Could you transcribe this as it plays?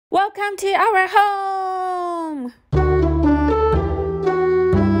Welcome to our home!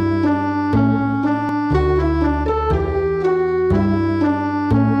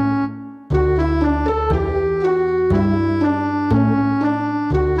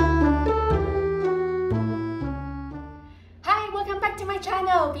 Hi, welcome back to my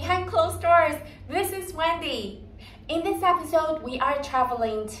channel, Behind Closed Doors. This is Wendy. In this episode, we are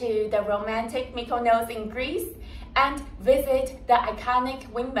traveling to the romantic Mykonos in Greece and visit the iconic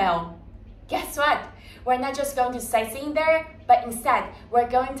Windmill. Guess what? We're not just going to sightseeing there, but instead, we're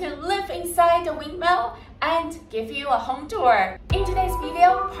going to live inside the Windmill and give you a home tour. In today's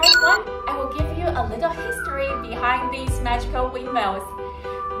video, part 1, I will give you a little history behind these magical windmills.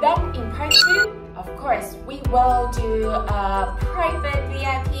 Then in part 2, of course, we will do a private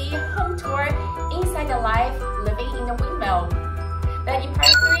VIP home tour inside the life living in the windmill. Then in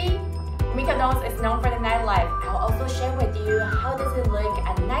part 3, Mykonos is known for the nightlife. I'll also share with you how does it look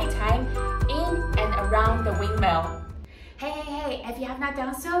at nighttime in and around the windmill. Hey, if you have not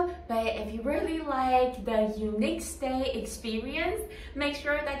done so, but if you really like the unique stay experience, make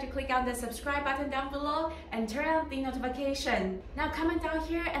sure that you click on the subscribe button down below and turn on the notification. Now comment down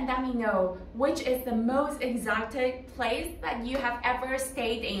here and let me know which is the most exotic place that you have ever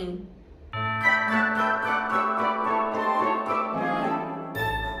stayed in.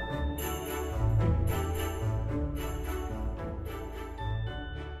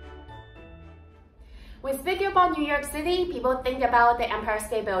 When speaking about New York City, people think about the Empire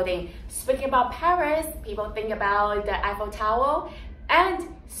State Building. Speaking about Paris, people think about the Eiffel Tower. And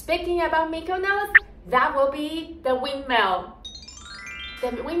speaking about Mykonos, that will be the windmill.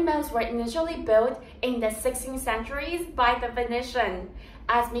 The windmills were initially built in the 16th centuries by the Venetians,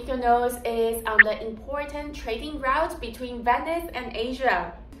 as Mykonos is on the important trading route between Venice and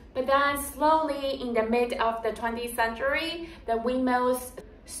Asia. But then slowly in the mid of the 20th century, the windmills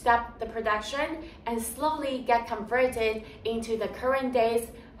stop the production and slowly get converted into the current day's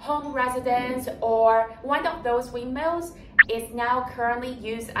home residence, or one of those windmills is now currently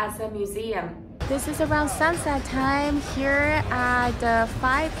used as a museum. This is around sunset time here at the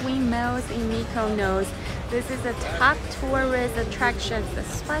 5 windmills in Mykonos. This is a top tourist attraction,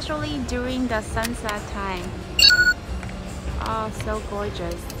 especially during the sunset time. Oh, so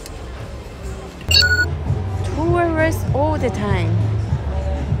gorgeous. Tourists all the time.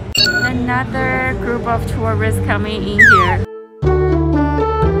 Another group of tourists coming in here.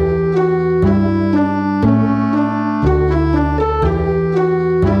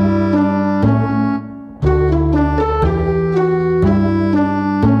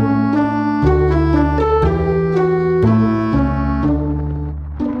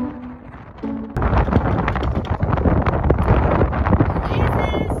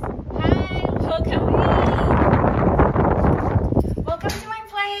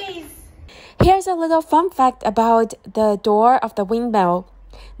 Here's a little fun fact about the door of the windmill.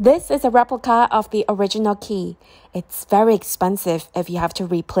 This is a replica of the original key. It's very expensive if you have to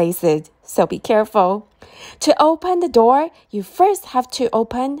replace it, so be careful. To open the door, you first have to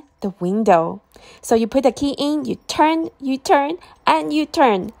open the window. So you put the key in, you turn, and you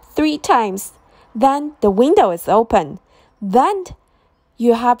turn 3 times. Then the window is open. Then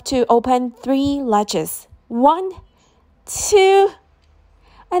you have to open 3 latches. 1, 2,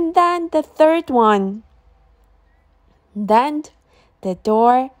 and then the 3rd one. Then the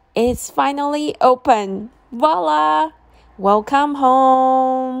door is finally open. Voila! Welcome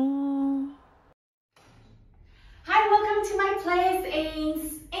home! Hi, welcome to my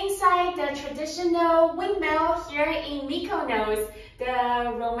place inside the traditional windmill here in Mykonos,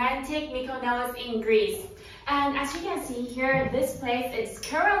 the romantic Mykonos in Greece. And as you can see here, this place is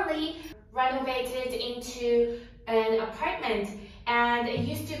currently renovated into an apartment. And it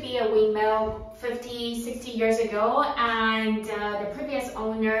used to be a windmill 50, 60 years ago, and the previous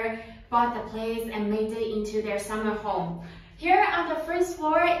owner bought the place and made it into their summer home. Here on the first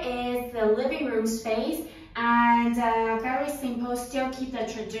floor is the living room space, and very simple, still keep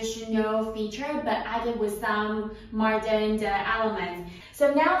the traditional feature, but added with some modern elements.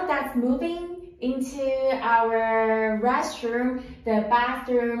 So now that's moving into our restroom, the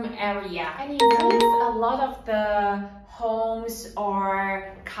bathroom area. And you notice a lot of the homes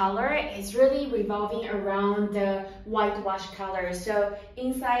or color is really revolving around the whitewash color. So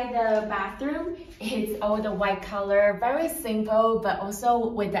inside the bathroom, it's all the white color, very simple, but also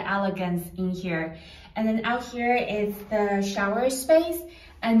with the elegance in here. And then out here is the shower space.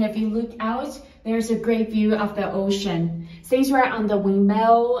 And if you look out, there's a great view of the ocean. Since we're on the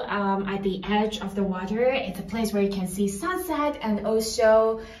windmill at the edge of the water, it's a place where you can see sunset and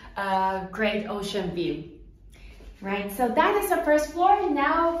also a great ocean view. Right, so that is the first floor.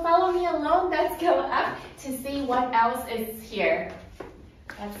 Now follow me along. Let's go up to see what else is here.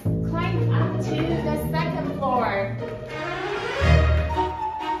 Let's climb up to the second floor.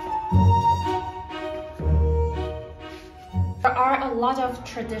 There are a lot of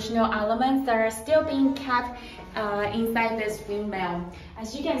traditional elements that are still being kept inside this windmill.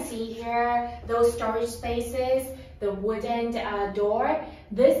 As you can see here, those storage spaces, the wooden door,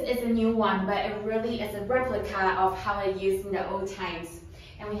 this is a new one, but it really is a replica of how it used in the old times.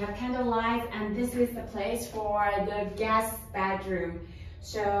 And we have candle lights, and this is the place for the guest bedroom.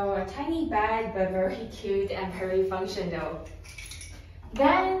 So a tiny bed, but very cute and very functional.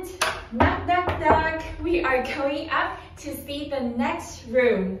 Then, knock, knock, knock, we are going up to see the next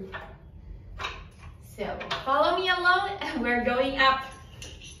room. So follow me along, and we're going up.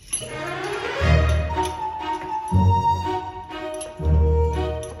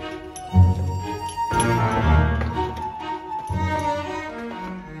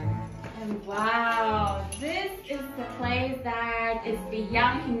 And wow, this is the place that is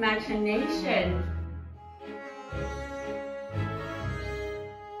beyond imagination.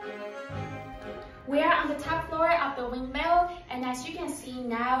 We are on the top floor of the windmill, and as you can see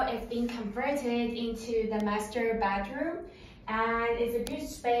now, it's been converted into the master bedroom. And it's a good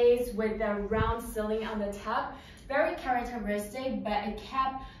space with a round ceiling on the top. Very characteristic, but it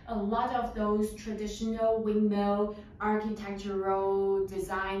kept a lot of those traditional windmill architectural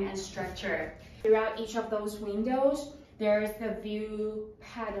design and structure. Throughout each of those windows, there's the view,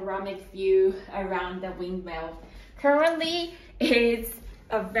 panoramic view around the windmill. Currently, it's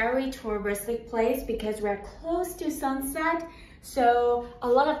a very touristic place because we're close to sunset. So a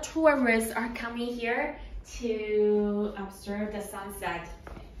lot of tourists are coming here to observe the sunset.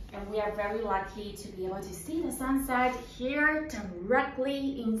 And we are very lucky to be able to see the sunset here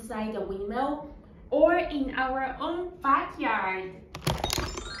directly inside the windmill or in our own backyard.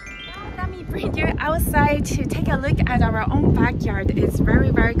 Now let me bring you outside to take a look at our own backyard. It's very,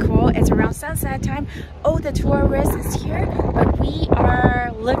 very cool. It's around sunset time. All the tourists is here, but we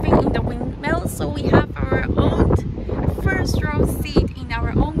are living in the windmill, so we have our own first row seat in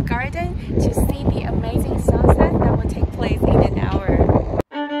our own garden to see the amazing sunset that will take place in an hour.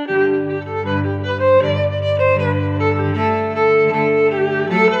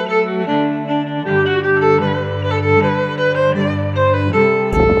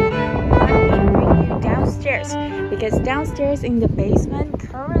 Because downstairs in the basement,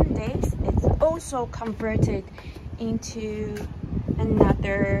 current days, it's also converted into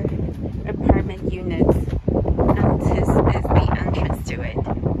another apartment unit. And this is the entrance to it.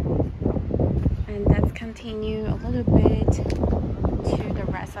 And let's continue a little bit to the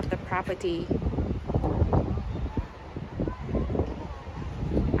rest of the property.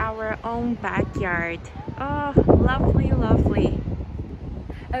 Our own backyard. Oh, lovely, lovely.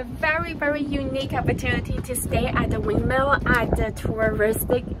 A very, very unique opportunity to stay at the windmill at the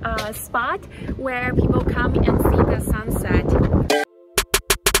touristic spot where people come and see the sunset.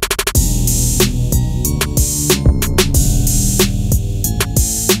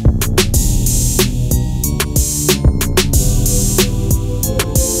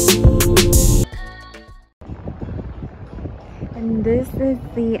 And this is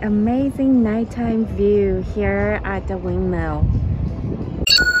the amazing nighttime view here at the windmill.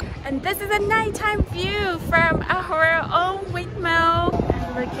 And this is a nighttime view from our own windmill.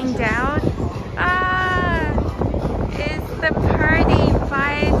 Looking down, it's the party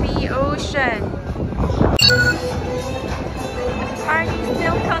by the ocean. The party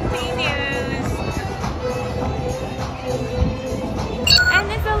still continues. And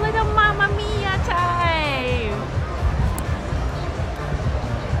it's a little Mamma Mia time.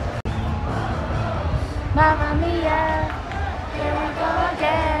 Mamma Mia, here we go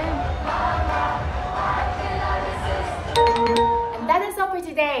again. And that is all for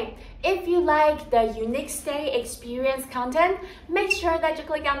today. If you like the unique stay experience content, make sure that you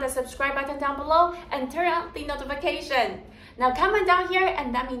click on the subscribe button down below and turn on the notification. Now comment down here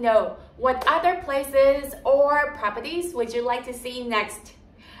and let me know what other places or properties would you like to see next.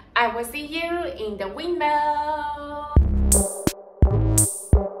 I will see you in the windmill.